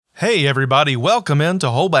Hey everybody, welcome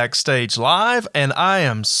into Whole Backstage Live, and I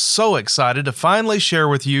am so excited to finally share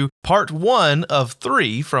with you part 1 of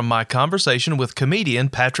 3 from my conversation with comedian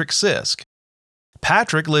Patrick Sisk.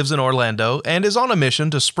 Patrick lives in Orlando and is on a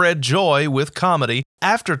mission to spread joy with comedy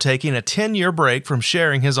after taking a 10-year break from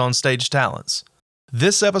sharing his onstage talents.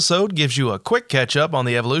 This episode gives you a quick catch-up on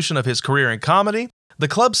the evolution of his career in comedy, the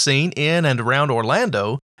club scene in and around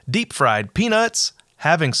Orlando, deep-fried peanuts,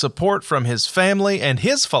 having support from his family, and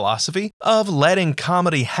his philosophy of letting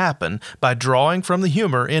comedy happen by drawing from the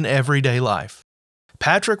humor in everyday life.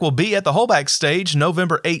 Patrick will be at the Whole Backstage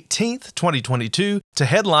November 18th, 2022 to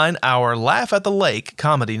headline our Laugh at the Lake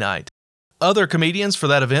comedy night. Other comedians for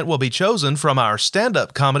that event will be chosen from our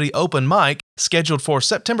stand-up comedy open mic scheduled for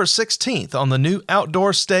September 16th on the new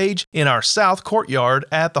outdoor stage in our South Courtyard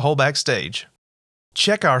at the Whole Backstage.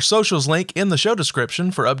 Check our socials link in the show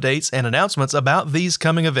description for updates and announcements about these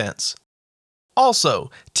coming events. Also,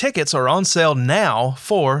 tickets are on sale now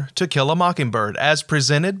for To Kill a Mockingbird as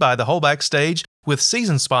presented by the Whole Backstage with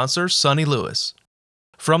season sponsor Sonny Lewis.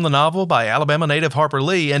 From the novel by Alabama native Harper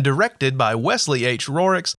Lee and directed by Wesley H.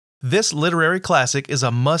 Rorix, this literary classic is a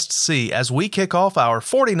must-see as we kick off our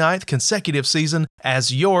 49th consecutive season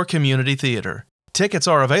as your community theater. Tickets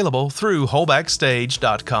are available through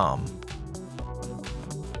wholebackstage.com.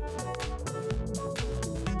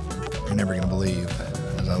 You're never going to believe,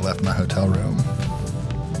 as I left my hotel room.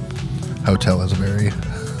 Hotel is a very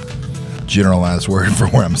generalized word for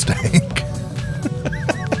where I'm staying.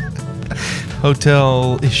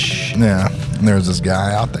 Hotel-ish. Yeah. And there was this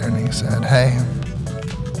guy out there, and he said, "Hey,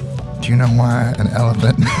 do you know why an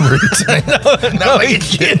elephant never eats anything?" No,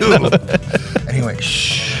 it's you. And he went,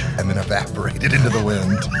 "Shh," and then evaporated into the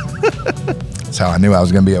wind. That's how I knew I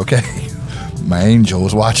was going to be okay. My angel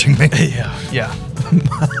was watching me. Yeah.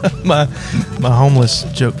 my homeless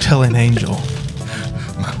joke-telling angel.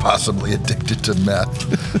 My possibly addicted to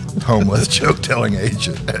meth, homeless joke-telling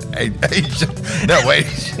agent. No,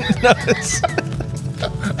 wait. No,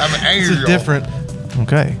 I'm an angel. it's a different...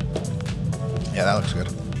 Okay. Yeah, that looks good.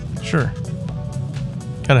 Sure.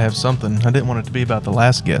 Gotta have something. I didn't want it to be about the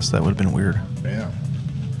last guest. That would have been weird. Yeah.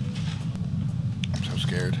 I'm so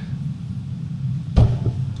scared.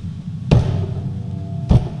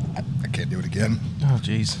 I can't do it again. Oh,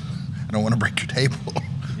 jeez. I don't want to break your table.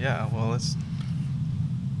 Yeah, well, it's...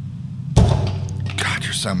 God,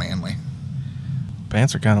 you're so manly.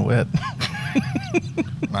 Pants are kind of wet.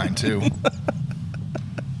 Mine too.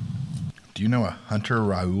 Do you know a Hunter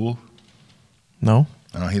Raoul? No?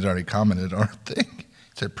 Oh, he's already commented on a thing. He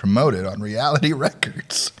said promoted on Reality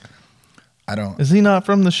Records. I don't... Is he not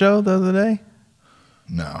from the show the other day?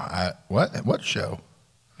 No. What show?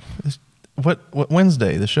 What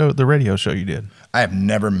Wednesday? The radio show you did. I have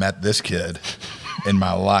never met this kid in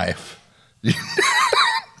my life.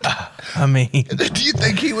 I mean... Do you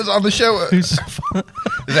think he was on the show? Is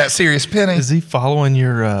that Serious Penny? Is he following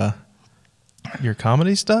your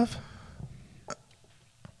comedy stuff?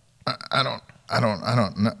 I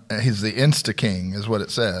don't know. He's the Insta King, is what it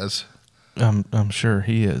says. I'm sure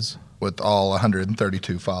he is. With all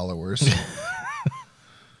 132 followers.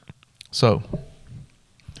 So,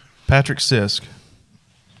 Patrick Sisk,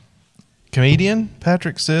 comedian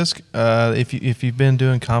Patrick Sisk. If you've been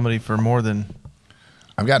doing comedy for more than,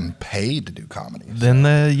 I've gotten paid to do comedy. Then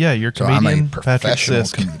you're comedian. So I'm a Patrick professional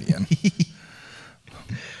Sisk. comedian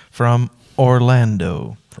from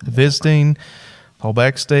Orlando, visiting Whole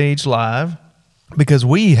Backstage Live because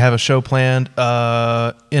we have a show planned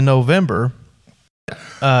in November.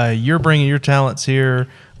 You're bringing your talents here.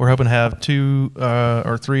 We're hoping to have 2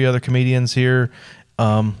 or 3 other comedians here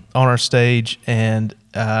on our stage, and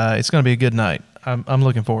it's going to be a good night. I'm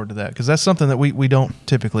looking forward to that because that's something that we don't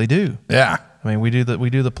typically do. Yeah, I mean we do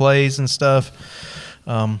the plays and stuff.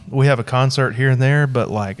 We have a concert here and there, but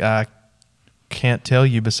like I can't tell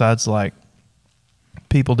you besides like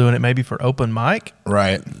people doing it maybe for open mic,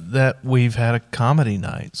 right? That we've had a comedy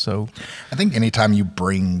night. So I think anytime you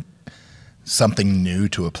bring something new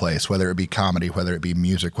to a place, whether it be comedy, whether it be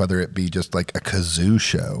music, whether it be just like a kazoo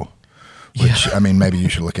show, which I mean, maybe you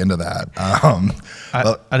should look into that.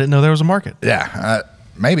 I didn't know there was a market. Yeah,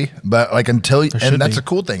 maybe, but like and that's be. a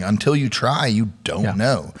cool thing. Until you try, you don't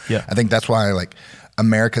know. Yeah, I think that's why like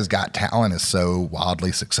America's Got Talent is so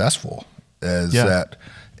wildly successful. That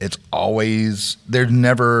it's always there's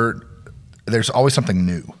always something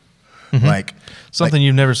new. Mm-hmm. Like something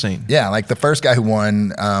you've never seen. Yeah, like the first guy who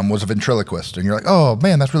won was a ventriloquist, and you're like, oh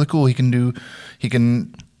man, that's really cool. He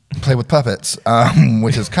can play with puppets,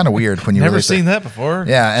 which is kind of weird when you never really seen that before.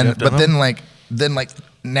 Yeah, but then like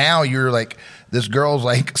now you're like this girl's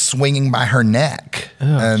like swinging by her neck. Oh,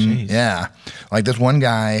 and geez. yeah, like this one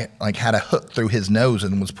guy like had a hook through his nose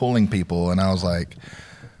and was pulling people. And I was like,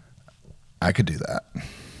 I could do that.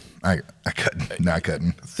 I couldn't. No, I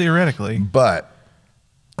couldn't. Theoretically. But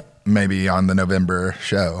maybe on the November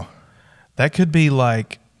show. That could be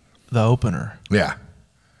like the opener. Yeah.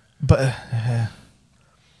 But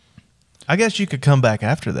I guess you could come back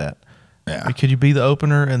after that. Yeah. Could you be the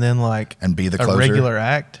opener and then like And be the a closer? regular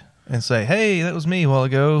act and say, hey, that was me a while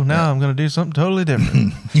ago. Now I'm going to do something totally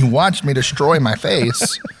different. You watched me destroy my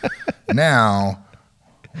face. Now,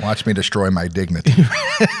 watch me destroy my dignity.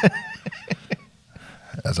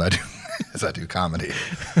 as I do comedy.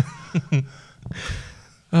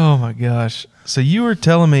 Oh my gosh. So you were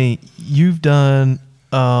telling me you've done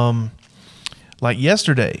like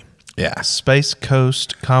yesterday. Yeah. Space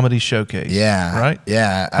Coast Comedy Showcase. Yeah. Right?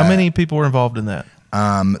 Yeah. How many people were involved in that?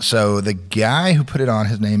 So the guy who put it on,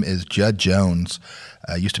 his name is Judd Jones.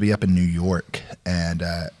 Used to be up in New York and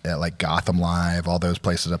at like Gotham Live, all those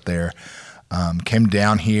places up there. Came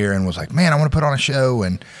down here and was like, man, I want to put on a show.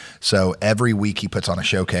 And so every week he puts on a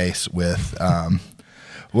showcase with,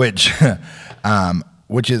 which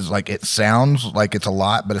is like, it sounds like it's a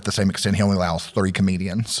lot, but at the same extent, he only allows 3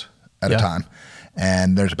 comedians at a time.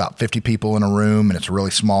 And there's about 50 people in a room, and it's a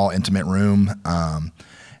really small, intimate room.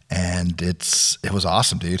 And it was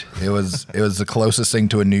awesome, dude. It was the closest thing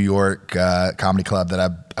to a New York comedy club that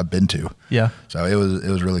I've been to. Yeah. So it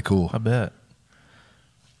was really cool. I bet.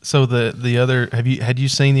 So the other, had you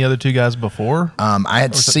seen the other 2 guys before? I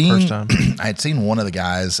had seen first time? I had seen one of the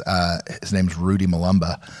guys. His name's Rudy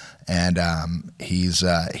Malumba, and he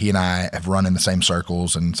and I have run in the same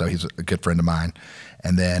circles, and so he's a good friend of mine.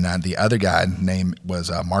 And then the other guy name was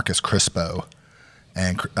Marcus Crispo,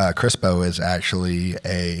 and Crispo is actually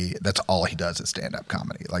that's all he does is stand-up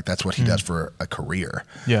comedy. Like that's what he does for a career.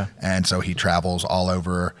 Yeah. And so he travels all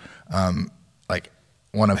over. Like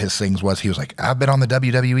one of his things was he was like, I've been on the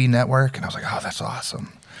WWE network, and I was like, oh, that's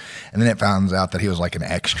awesome. And then it found out that he was like an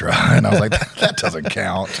extra, and I was like, that doesn't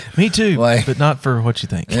count. Me too, like, but not for what you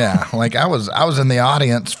think. Yeah, like I was in the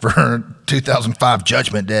audience for 2005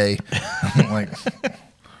 Judgment Day. I'm like,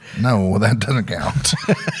 no, that doesn't count.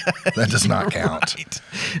 That does not count. Right.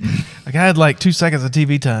 Like I had like 2 seconds of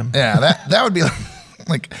TV time. Yeah, that would be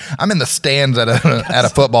like I'm in the stands at a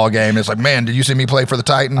football game. It's like, man, did you see me play for the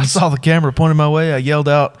Titans? I saw the camera pointed my way. I yelled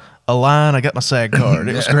out a line. I got my SAG card.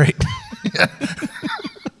 It was great. Yeah.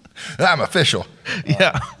 I'm official.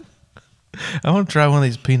 Yeah. I want to try one of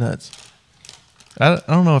these peanuts. I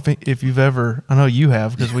don't know if you've ever, I know you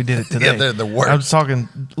have because we did it today. Yeah, they're the worst. I was talking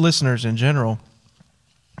listeners in general.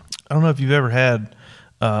 I don't know if you've ever had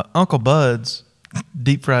Uncle Bud's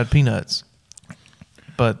deep fried peanuts,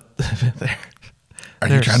 but Are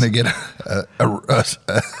you trying to get a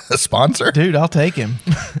sponsor? Dude, I'll take him.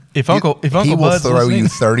 If Uncle he will Bud's throw listening, you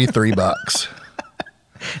 $33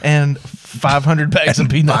 and 500 bags of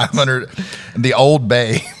peanuts. 500, the Old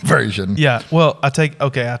Bay version. Yeah. Well, I take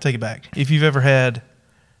it back. If you've ever had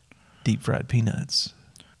deep fried peanuts,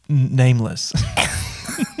 nameless,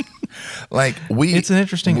 like it's an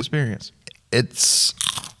interesting experience. It's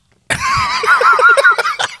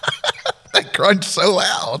they crunch so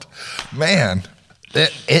loud, man.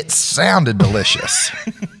 It sounded delicious,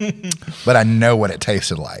 but I know what it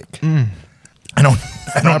tasted like. I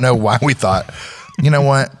don't know why we thought, you know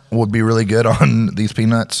what would be really good on these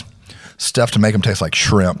peanuts? Stuff to make them taste like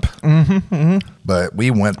shrimp. But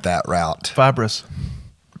we went that route. Fibrous.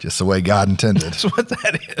 Just the way God intended. That's what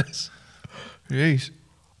that is. Jeez.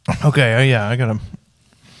 Okay. Yeah, I got them.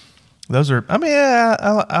 Those are, I mean,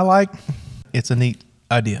 I like, it's a neat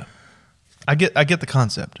idea. I get the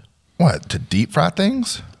concept. What, to deep fry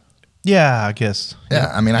things? Yeah, I guess. Yeah,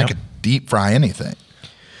 Yep. I mean, I could deep fry anything.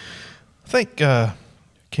 I think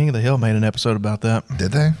King of the Hill made an episode about that.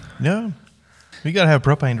 Did they? Yeah. You got to have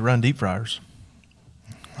propane to run deep fryers.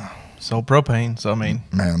 So propane, so I mean.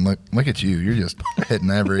 Man, look at you. You're just hitting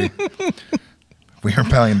every. We are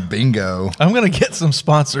playing bingo. I'm going to get some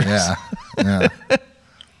sponsors. Yeah. Yeah.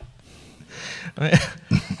 I mean,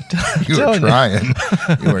 You were trying.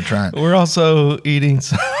 You were trying. We're also eating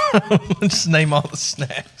some. Just name all the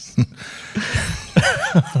snacks. You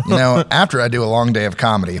know, after I do a long day of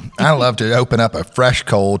comedy, I love to open up a fresh,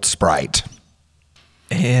 cold Sprite.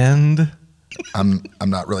 And I'm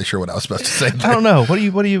not really sure what I was supposed to say. I don't know. What do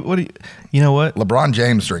you? You know what? LeBron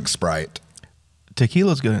James drinks Sprite.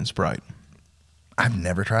 Tequila's good in Sprite. I've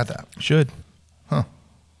never tried that. Should. Huh.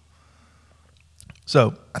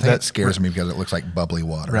 So I think that scares me because it looks like bubbly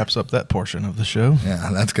water. Wraps up that portion of the show.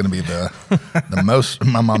 Yeah, that's going to be the most.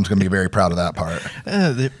 My mom's going to be very proud of that part.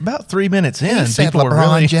 About 3 minutes in, people were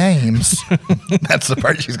LeBron really James. That's the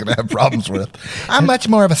part she's going to have problems with. I'm much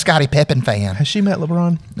more of a Scottie Pippen fan. Has she met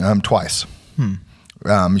LeBron? Twice.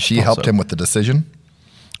 She helped him with the decision.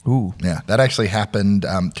 Ooh. Yeah, that actually happened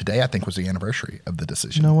today. I think was the anniversary of the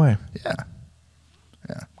decision. No way. Yeah.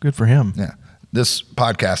 Good for him. Yeah. This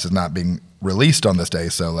podcast is not being released on this day,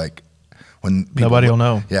 so like when people, nobody will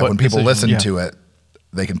know. Yeah, when people listen to it,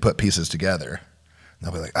 they can put pieces together.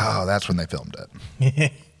 They'll be like, "Oh, that's when they filmed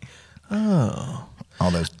it." Oh,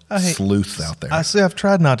 all those sleuths out there. I've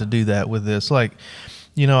tried not to do that with this. Like,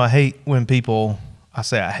 I hate when people. I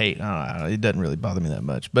say I hate. I don't know, it doesn't really bother me that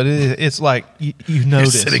much, but it's like you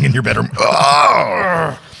notice. You're sitting in your bedroom.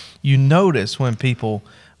 Oh! You notice when people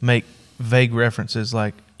make vague references,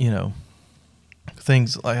 like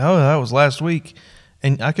things like, "Oh, that was last week,"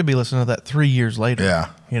 and I could be listening to that 3 years later. Yeah,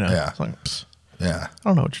 yeah. It's like, yeah, I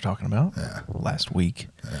don't know what you're talking about. Yeah, last week.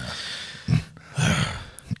 Yeah.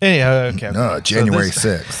 Anyhow, okay. No, January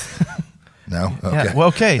 6th. No? Okay. Yeah, well,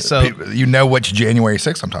 okay, so... You know which January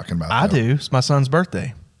 6th I'm talking about, I do. It's my son's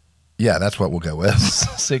birthday. Yeah, that's what we'll go with.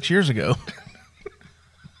 6 years ago.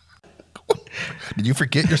 Did you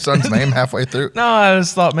forget your son's name halfway through? No, I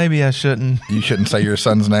just thought maybe I shouldn't. You shouldn't say your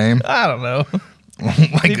son's name? I don't know.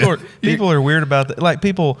 People are weird about that. Like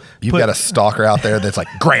people... You've got a stalker out there that's like,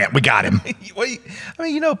 Grant, we got him. I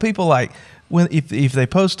mean, people like... if they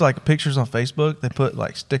post like pictures on Facebook, they put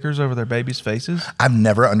like stickers over their babies' faces. I've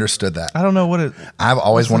never understood that. I don't know what it. I've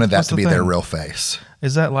always wanted that to be their real face.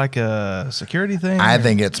 Is that like a security thing? I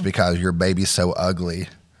think it's because your baby's so ugly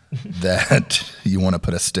that you want to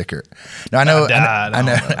put a sticker. No, I know.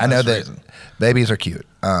 I know that babies are cute.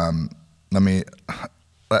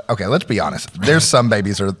 Okay, let's be honest. There's some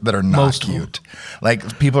babies that are not cute.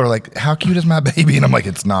 Like people are like, "How cute is my baby?" And I'm like,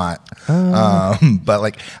 "It's not." But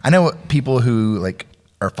like, I know people who like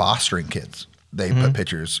are fostering kids. They put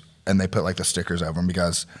pictures and they put like the stickers over them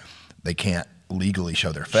because they can't legally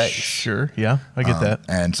show their face. Sure, yeah, I get that.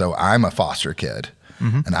 And so I'm a foster kid,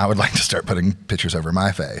 and I would like to start putting pictures over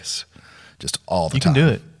my face, just all the time. You can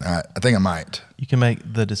do it. I think I might. You can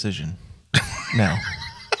make the decision now.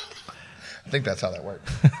 I think that's how that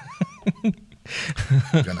works.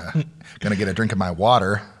 gonna get a drink of my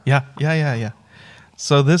water. Yeah.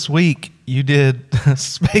 So this week you did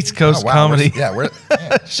Space Coast Comedy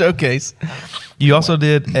Showcase. You also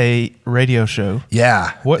did a radio show.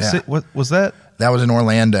 Yeah. What was that? That was in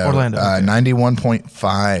Orlando. Okay.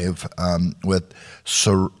 91.5 with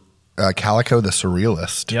Calico the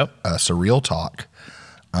Surrealist. Yep. Surreal Talk.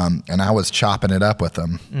 And I was chopping it up with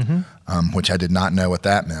them, which I did not know what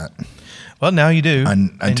that meant. Well, now you do.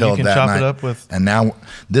 Until you can that chop night. it up with. And now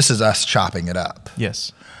this is us chopping it up.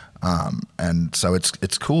 Yes. And so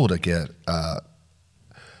it's cool to get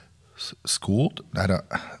schooled. I don't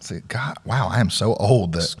say, God, wow, I am so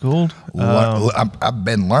old that schooled. I've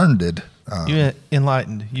been learned. You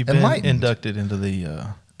enlightened. You've been enlightened. Inducted into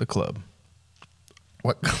the club.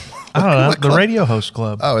 What? I don't know. The radio host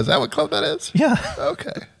club. Oh, is that what club that is? Yeah.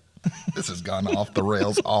 Okay. This has gone off the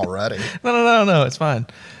rails already. No. It's fine.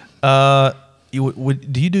 Do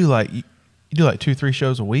you do like 2-3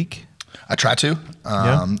 shows a week? I try to.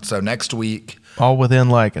 So next week, all within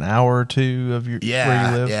like an hour or two of where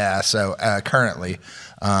you live. Yeah. So currently,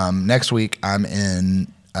 next week I'm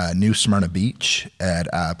in New Smyrna Beach at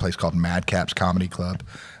a place called Madcaps Comedy Club.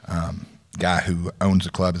 Guy who owns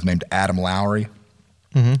the club is named Adam Lowry.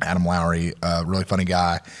 Adam Lowry, really funny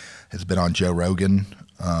guy, has been on Joe Rogan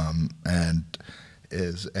and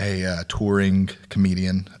is a touring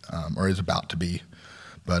comedian, or is about to be.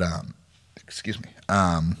 But excuse me.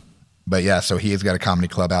 But yeah, so he has got a comedy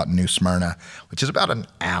club out in New Smyrna, which is about an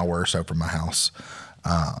hour or so from my house.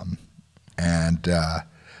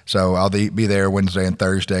 So I'll be there Wednesday and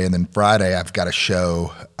Thursday, and then Friday I've got a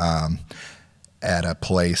show at a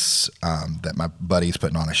place that my buddy's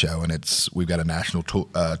putting on a show, and we've got a national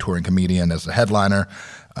touring comedian as the headliner,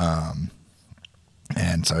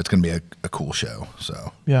 and so it's going to be a cool show.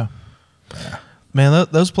 So yeah. Man,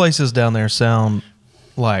 those places down there sound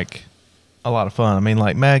like a lot of fun. I mean,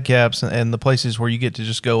 like Madcaps and the places where you get to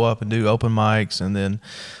just go up and do open mics, and then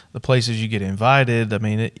the places you get invited. I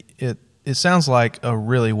mean, it sounds like a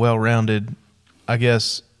really well-rounded, I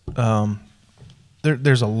guess.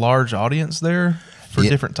 There's a large audience there for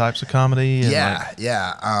different types of comedy. And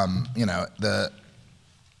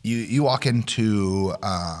you walk into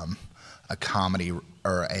a comedy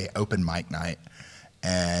or a open mic night,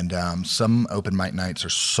 and some open mic nights are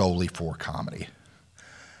solely for comedy,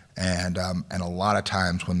 and a lot of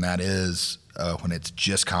times when that is when it's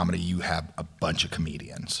just comedy, you have a bunch of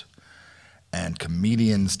comedians. And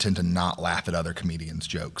comedians tend to not laugh at other comedians'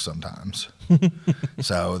 jokes sometimes.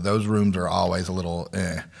 So those rooms are always a little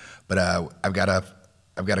But I've got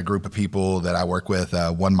a group of people that I work with,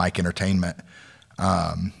 One Mic Entertainment,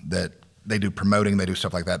 that they do promoting, they do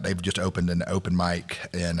stuff like that. They've just opened an open mic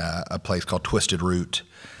in a place called Twisted Root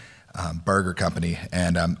Burger Company,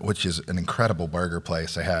 and which is an incredible burger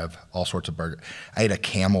place. They have all sorts of burger. I ate a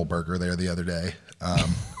camel burger there the other day,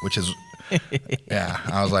 which is yeah.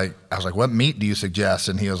 I was like, what meat do you suggest?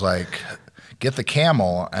 And he was like, get the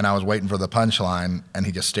camel. And I was waiting for the punchline, and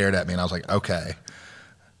he just stared at me, and I was like, okay,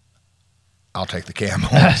 I'll take the camel.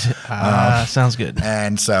 Sounds good.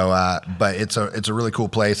 And so, but it's a really cool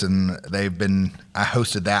place, and I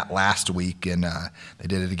hosted that last week, and they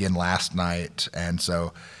did it again last night, and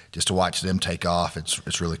so just to watch them take off,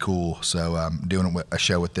 it's really cool. So I'm doing a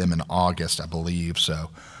show with them in August, I believe. So,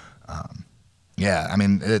 yeah, I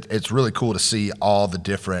mean, it's really cool to see all the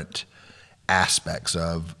different aspects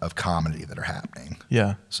of comedy that are happening.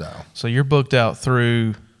 Yeah. So you're booked out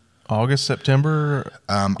through August, September.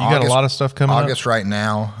 You got a lot of stuff coming August right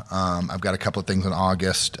now. I've got a couple of things in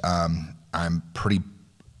August. I'm pretty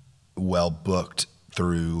well booked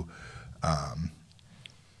through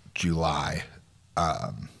July.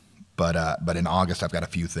 But in August, I've got a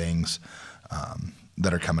few things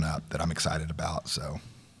that are coming up that I'm excited about. So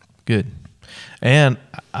good. And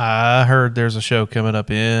I heard there's a show coming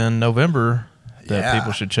up in November that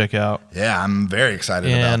people should check out. Yeah, I'm very excited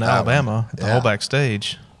about that. In Alabama, one. the Holdback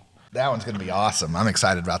Stage. That one's going to be awesome. I'm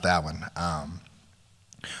excited about that one. I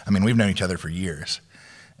mean, we've known each other for years,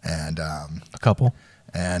 and a couple,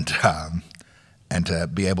 and to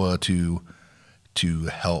be able to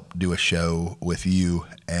help do a show with you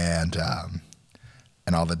and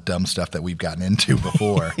all the dumb stuff that we've gotten into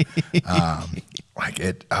before,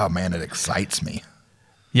 it excites me.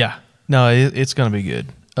 Yeah, no, it's going to be good.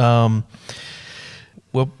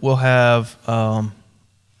 We'll have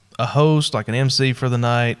a host, like an MC for the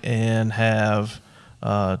night, and have 2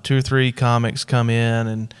 or 3 comics come in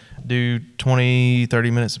and do 20,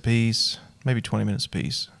 30 minutes apiece, maybe 20 minutes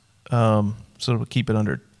apiece. So we'll keep it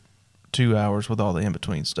under 2 hours with all the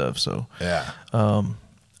in-between stuff. So yeah,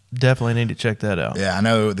 definitely need to check that out. Yeah, I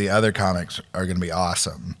know the other comics are going to be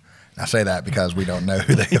awesome. I say that because we don't know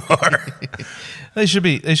who they are. They should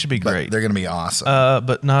be great. They're going to be awesome.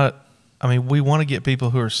 But not. I mean, we want to get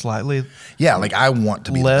people who are slightly like I want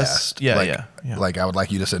to be less, the best. Yeah. Like I would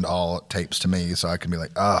like you to send all tapes to me so I can be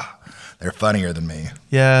like, they're funnier than me.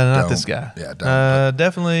 Yeah, not this guy. Yeah, don't.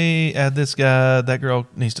 Definitely add this guy. That girl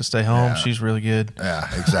needs to stay home. Yeah. She's really good. Yeah,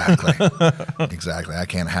 exactly. Exactly. I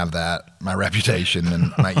can't have that. My reputation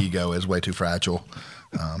and my ego is way too fragile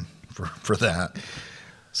for that.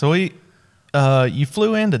 So you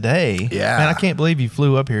flew in today. Yeah. Man, I can't believe you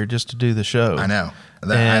flew up here just to do the show. I know.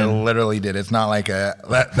 I literally did. It's not like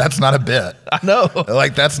that's not a bit. I know.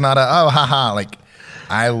 Like that's not haha. Like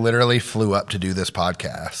I literally flew up to do this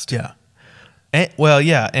podcast. Yeah.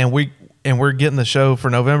 And we're getting the show for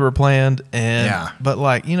November planned, but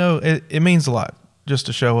like, it means a lot just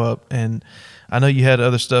to show up. And I know you had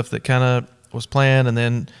other stuff that kind of was planned and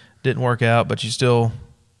then didn't work out, but you still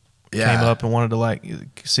came up and wanted to like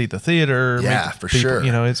see the theater. Yeah, for sure.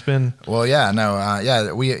 It's been we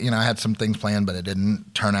I had some things planned, but it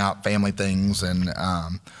didn't turn out, family things and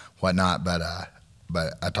whatnot. But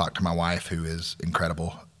I talked to my wife, who is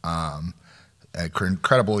incredible,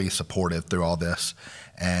 incredibly supportive through all this,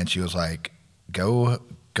 and she was like, "Go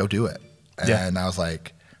do it." And I was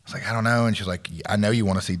like, I don't know. And she was like, "I know you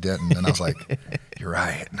want to see Denton," and I was like, "You're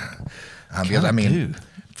right," because I mean,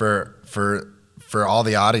 for all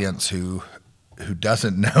the audience who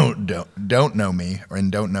don't know me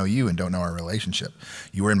and don't know you and don't know our relationship,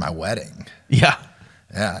 you were in my wedding. Yeah.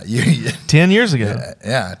 10 years ago.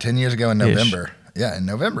 Yeah, 10 years ago in November. Yeah, in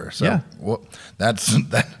November. So that's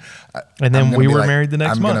that. And then we were married the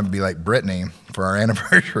next month. I'm going to be like Brittany for our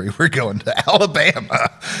anniversary. We're going to Alabama.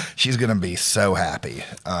 She's going to be so happy.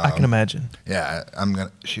 I can imagine. Yeah,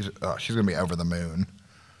 she's going to be over the moon.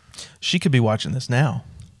 She could be watching this now.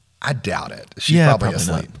 I doubt it. She's probably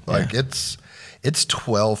asleep. Not. Like it's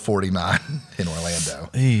 12:49 in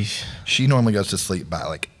Orlando. Eesh. She normally goes to sleep by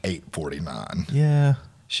like 8:49. Yeah.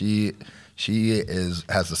 She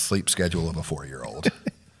has the sleep schedule of a 4-year-old.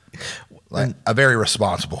 Like a very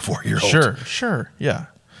responsible 4-year-old. Sure. Yeah.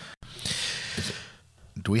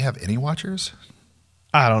 Do we have any watchers?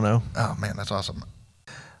 I don't know. Oh man, that's awesome.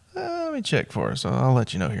 Let me check for us. I'll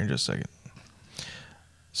let you know here in just a second.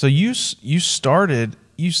 So you started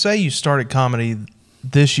comedy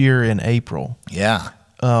this year in April. Yeah.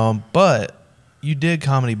 But you did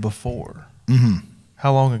comedy before.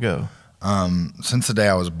 How long ago? Since the day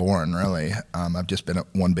I was born, really. I've just been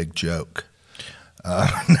one big joke.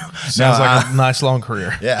 Sounds like a nice long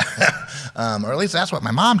career. Yeah. Or at least that's what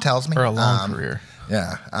my mom tells me. Or a long career.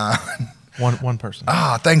 Yeah. One person.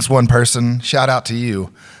 Thanks, one person. Shout out to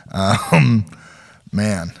you.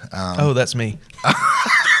 Man. Oh, that's me.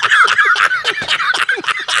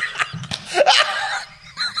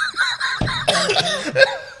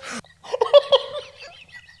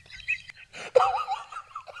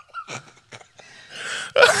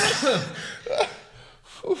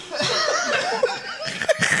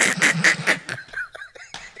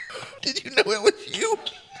 Did you know it was you?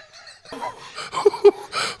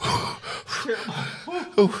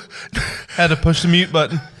 Had to push the mute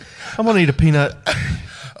button. I'm gonna eat a peanut.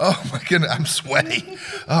 Oh my goodness, I'm sweaty.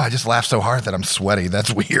 Oh, I just laughed so hard that I'm sweaty.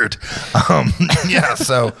 That's weird. Yeah.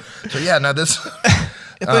 So yeah. Now this.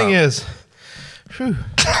 The thing is, whew.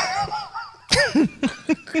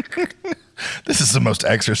 This is the most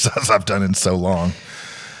exercise I've done in so long.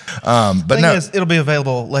 But thing no, is, it'll be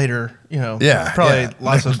available later. Yeah, probably yeah.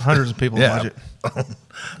 lots of hundreds of people will watch it.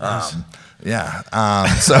 Yeah.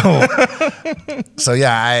 So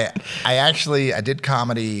yeah, I did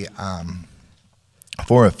comedy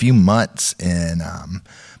for a few months in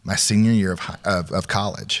my senior year of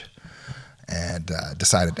college, and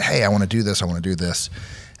decided, hey, I want to do this.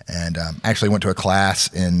 And actually went to a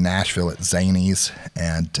class in Nashville at Zany's,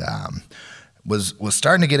 and was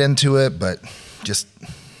starting to get into it, but just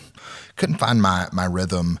couldn't find my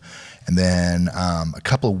rhythm. And then a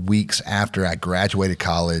couple of weeks after I graduated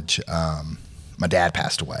college, my dad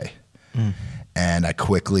passed away. And I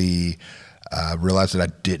quickly realized that I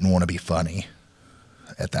didn't want to be funny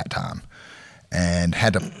at that time, and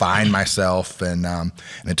had to find myself. And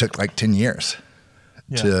it took like 10 years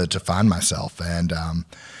to find myself. And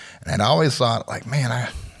I'd always thought, like, man,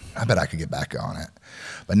 I bet I could get back on it,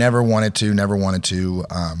 but never wanted to.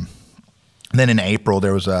 And then in April,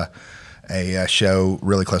 there was a show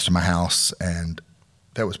really close to my house, and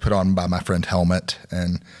that was put on by my friend Helmet.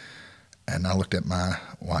 And I looked at my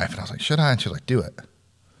wife and I was like, should I? And she was like, do it.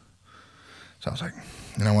 So I was like,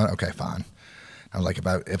 you know what? Okay, fine. I was like,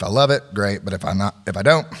 if I love it, great. But if I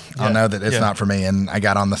don't, I'll know that it's not for me. And I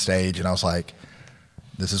got on the stage and I was like,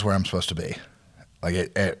 this is where I'm supposed to be. Like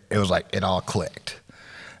it was like it all clicked,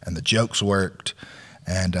 and the jokes worked.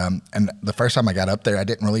 And the first time I got up there, I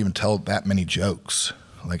didn't really even tell that many jokes.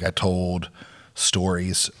 Like, I told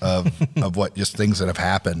stories of what just things that have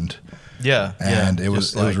happened. Yeah. And it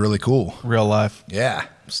was really cool. Real life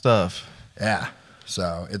stuff. Yeah.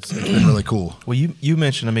 So it's been really cool. Well, you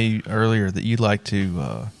mentioned to me earlier that you like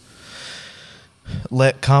to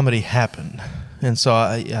let comedy happen. And so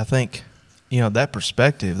I think, that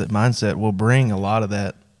perspective, that mindset will bring a lot of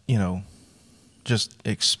that, just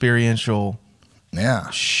experiential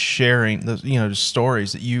sharing, just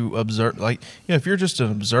stories that you observe. Like, if you're just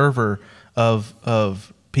an observer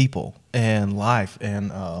of people and life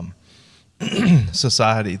and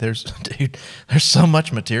society, there's so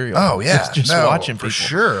much material. Oh yeah, just watching people. For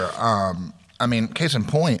sure. I mean, case in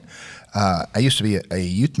point, I used to be a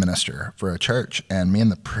youth minister for a church, and me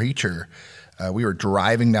and the preacher, we were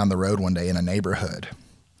driving down the road one day in a neighborhood,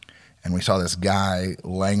 and we saw this guy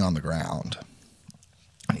laying on the ground,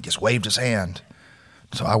 and he just waved his hand.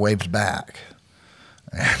 So I waved back,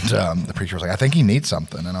 and the preacher was like, I think he needs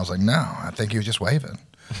something. And I was like, no, I think he was just waving.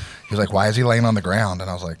 He was like, why is he laying on the ground? And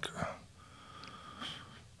I was like,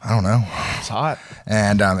 I don't know. It's hot.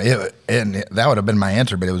 And that would have been my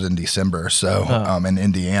answer, but it was in December, so in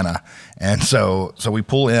Indiana. And so we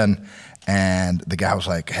pull in, and the guy was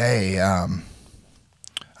like, hey,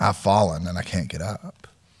 I've fallen and I can't get up.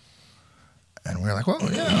 And we were like, well,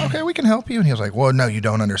 yeah, okay, we can help you. And he was like, well, no, you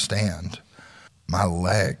don't understand. My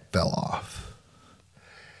leg fell off.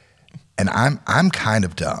 And I'm kind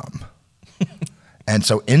of dumb. And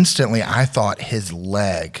so instantly I thought his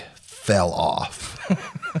leg fell off.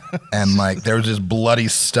 And like there was this bloody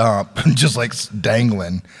stump just like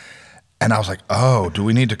dangling. And I was like, oh, do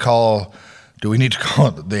we need to call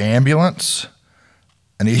the ambulance?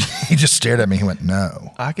 And he just stared at me. He went,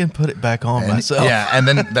 no. I can put it back on myself. Yeah, and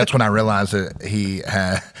then that's when I realized that he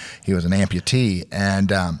was an amputee.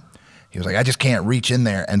 And he was like, I just can't reach in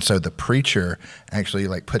there. And so the preacher actually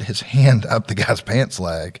like put his hand up the guy's pants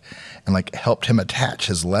leg and like helped him attach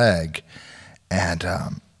his leg. And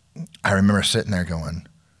I remember sitting there going,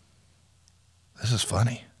 this is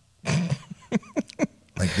funny.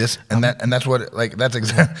 Like this, and that's what, like,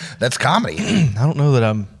 that's comedy. I don't know that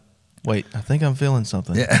I'm Wait, I think I'm feeling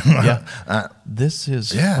something. Yeah. This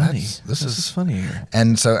is Yeah, funny. this is funny here.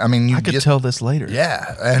 And so, I mean, I could tell this later.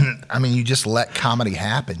 Yeah, and I mean, you just let comedy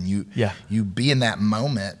happen. You be in that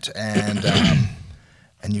moment, and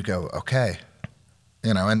and you go, okay,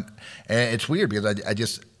 and it's weird because I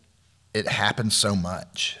just it happens so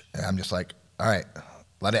much, and I'm just like, all right,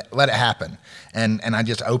 let it happen, and I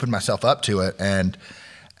just open myself up to it, and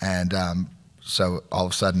so all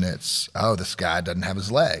of a sudden it's, oh, this guy doesn't have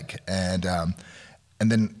his leg, and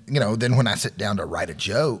then then when I sit down to write a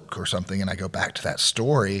joke or something and I go back to that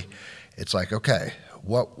story, it's like, okay,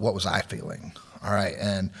 what was I feeling? All right,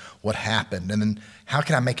 and what happened? And then how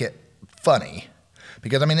can I make it funny?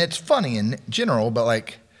 Because I mean, it's funny in general, but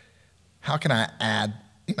like, how can I add?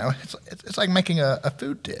 It's like making a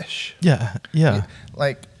food dish. Yeah.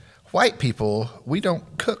 Like white people, we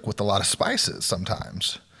don't cook with a lot of spices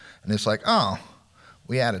sometimes, and it's like, oh,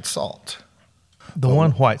 we added salt. The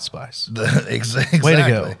one white spice. Exactly. Way to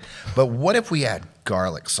go. But what if we add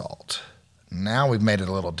garlic salt? Now we've made it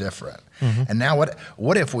a little different. Mm-hmm. And now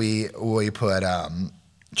what if we put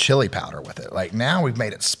chili powder with it? Like now we've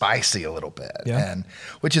made it spicy a little bit. Yeah. And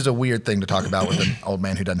which is a weird thing to talk about with an old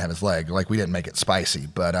man who doesn't have his leg. Like we didn't make it spicy,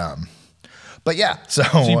 but yeah. So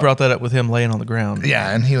you brought that up with him laying on the ground.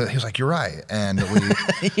 Yeah, and he was like, "You're right." And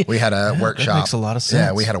we had a workshop. That makes a lot of sense.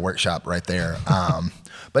 Yeah, we had a workshop right there.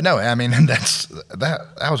 But no, I mean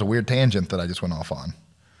that was a weird tangent that I just went off on.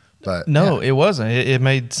 But no, it wasn't. It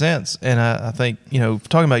made sense, and I think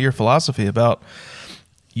talking about your philosophy about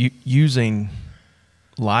using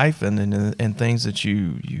life and things that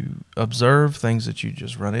you observe, things that you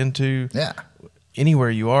just run into. Yeah. Anywhere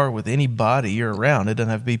you are with anybody you're around, it doesn't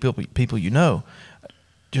have to be people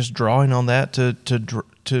just drawing on that to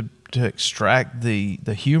extract the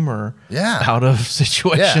humor out of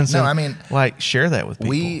situations. Yeah. No, I mean, like share that with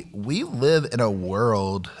people. We live in a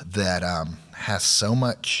world that has so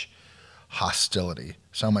much hostility,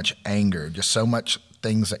 so much anger, just so much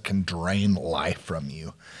things that can drain life from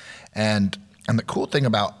you. And the cool thing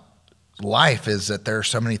about life is that there are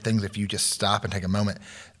so many things, if you just stop and take a moment,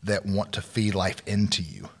 that want to feed life into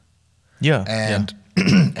you. Yeah. And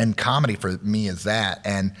and comedy for me is that.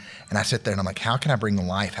 And I sit there and I'm like, how can I bring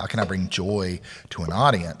life? How can I bring joy to an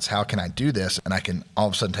audience? How can I do this? And I can all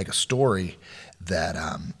of a sudden take a story that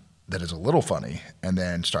is a little funny and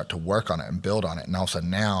then start to work on it and build on it. And all of a sudden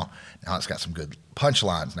now it's got some good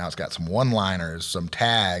punchlines. Now it's got some one-liners, some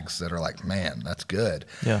tags that are like, man, that's good.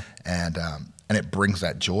 Yeah. And it brings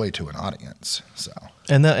that joy to an audience. So.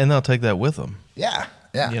 And they'll take that with them. Yeah.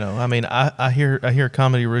 Yeah. I mean, I hear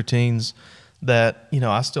comedy routines that,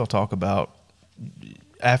 I still talk about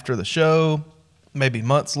after the show, maybe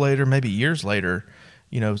months later, maybe years later.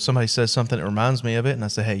 Somebody says something that reminds me of it, and I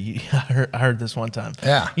say, hey, I heard this one time.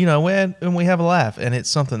 Yeah. And we have a laugh, and it's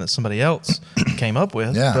something that somebody else came up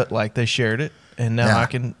with, but like they shared it, and now I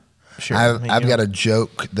can share it. I've got a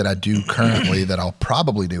joke that I do currently that I'll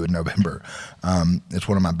probably do in November. It's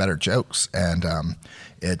one of my better jokes, and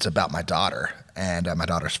it's about my daughter. And my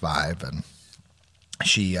daughter's 5, and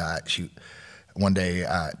she one day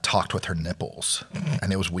talked with her nipples,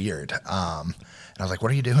 and it was weird. And I was like,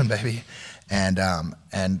 "What are you doing, baby?" And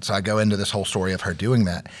so I go into this whole story of her doing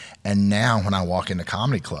that. And now when I walk into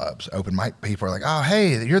comedy clubs, open mic, people are like, "Oh,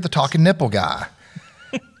 hey, you're the talking nipple guy,"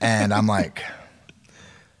 and I'm like,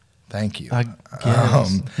 thank you. I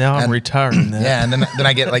guess. Now I'm retiring that. Yeah, and then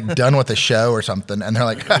I get like done with the show or something, and they're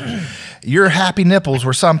like, "Your happy nipples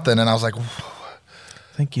were something," and I was like,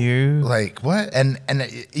 thank you. Like what? And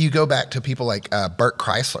you go back to people like Bert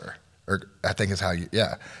Kreischer, or I think is how you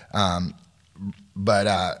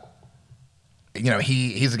but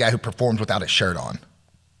he's the guy who performs without his shirt on.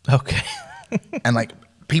 Okay. And like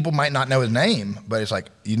people might not know his name, but it's like,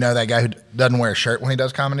 that guy who doesn't wear a shirt when he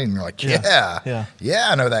does comedy, and you're like, yeah,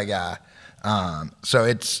 I know that guy. So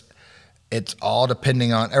it's all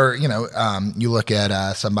depending on, or you look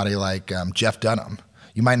at somebody like Jeff Dunham.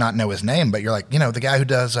 You might not know his name, but you're like, the guy who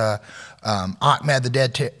does Ahmed the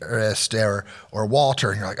Dead Terrorist or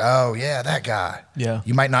Walter, and you're like, oh yeah, that guy. Yeah.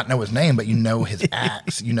 You might not know his name, but you know his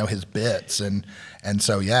acts, you know his bits, and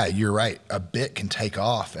so yeah, you're right. A bit can take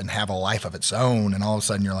off and have a life of its own, and all of a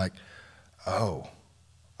sudden you're like, oh,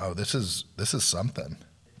 this is something.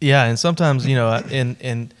 Yeah, and sometimes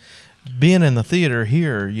in being in the theater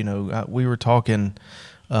here, we were talking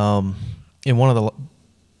in one of the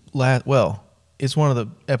it's one of the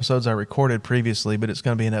episodes I recorded previously, but it's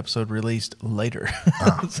going to be an episode released later.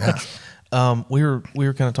 Oh, yeah. We were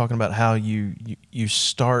kind of talking about how you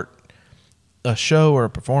start a show or a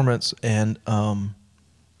performance, and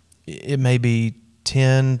it may be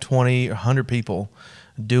 10, 20, 100 people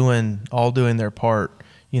doing their part,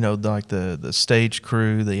 like the stage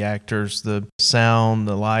crew, the actors, the sound,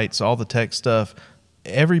 the lights, all the tech stuff.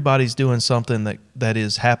 Everybody's doing something that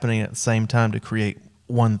is happening at the same time to create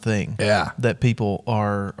one thing that people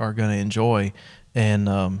are going to enjoy.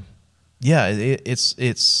 And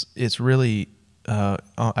it's really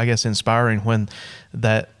I guess inspiring when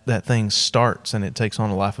that thing starts and it takes on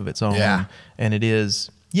a life of its own. And it is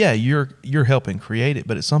you're helping create it,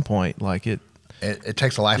 but at some point, like it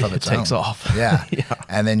takes a life of its own. It takes off. Yeah.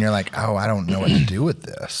 And then you're like, oh, I don't know what to do with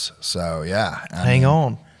this. So hang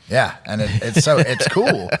on. Yeah, and it's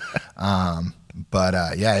cool, but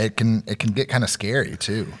it can get kind of scary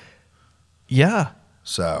too. Yeah.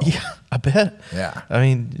 So I bet. Yeah. I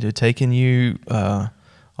mean, they're taking you all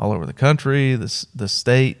over the country, the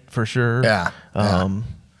state for sure. Yeah.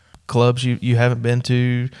 Clubs you haven't been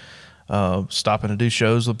to, stopping to do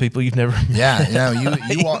shows with people you've never met. Yeah, you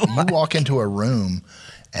walk into a room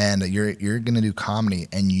and you're going to do comedy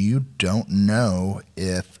and you don't know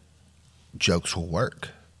if jokes will work.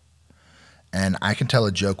 And I can tell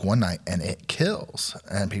a joke one night and it kills.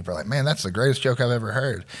 And people are like, man, that's the greatest joke I've ever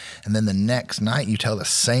heard. And then the next night you tell the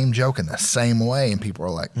same joke in the same way and people are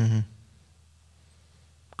like,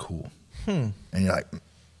 cool. And you're like,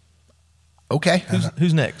 okay.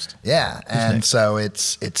 Who's next? Yeah. So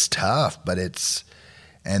it's tough, but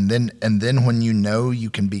and then when you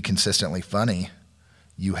can be consistently funny,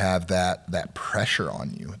 you have that pressure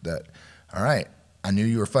on you that, all right, I knew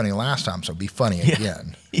you were funny last time, so be funny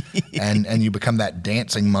again. and you become that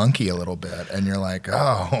dancing monkey a little bit, and you're like,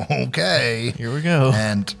 oh, okay, here we go.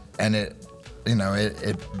 And it,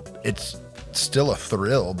 it's still a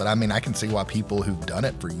thrill, but I mean, I can see why people who've done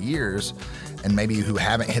it for years, and maybe who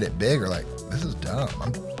haven't hit it big, are like, this is dumb.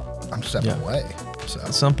 I'm stepping away. So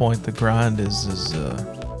at some point, the grind is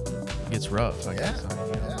gets rough. I guess.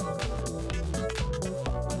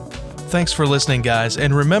 Thanks for listening, guys,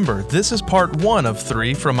 and remember, this is part 1 of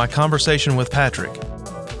 3 from my conversation with Patrick.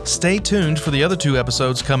 Stay tuned for the other 2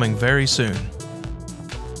 episodes coming very soon.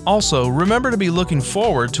 Also, remember to be looking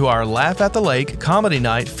forward to our Laugh at the Lake comedy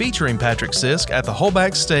night featuring Patrick Sisk at the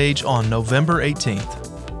Holback Stage on November 18th.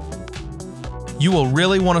 You will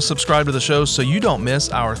really want to subscribe to the show so you don't miss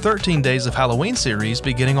our 13 Days of Halloween series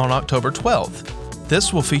beginning on October 12th.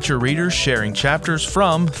 This will feature readers sharing chapters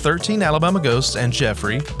from 13 Alabama Ghosts and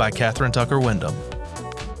Jeffrey by Katherine Tucker Wyndham.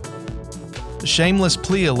 Shameless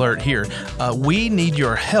plea alert here. We need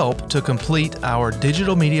your help to complete our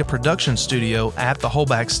digital media production studio at the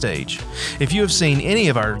Holback Stage. If you have seen any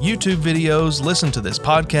of our YouTube videos, listened to this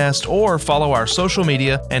podcast, or follow our social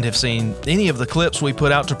media and have seen any of the clips we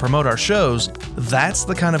put out to promote our shows, that's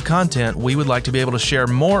the kind of content we would like to be able to share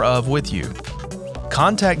more of with you.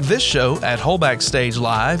 Contact this show at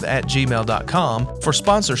holbackstagelive@gmail.com for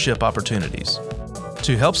sponsorship opportunities.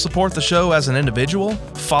 To help support the show as an individual,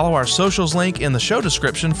 follow our socials link in the show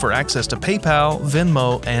description for access to PayPal,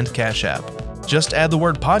 Venmo, and Cash App. Just add the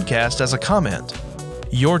word podcast as a comment.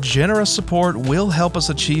 Your generous support will help us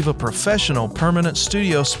achieve a professional, permanent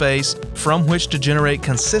studio space from which to generate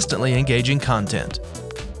consistently engaging content.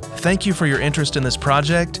 Thank you for your interest in this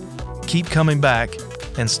project. Keep coming back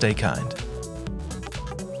and stay kind.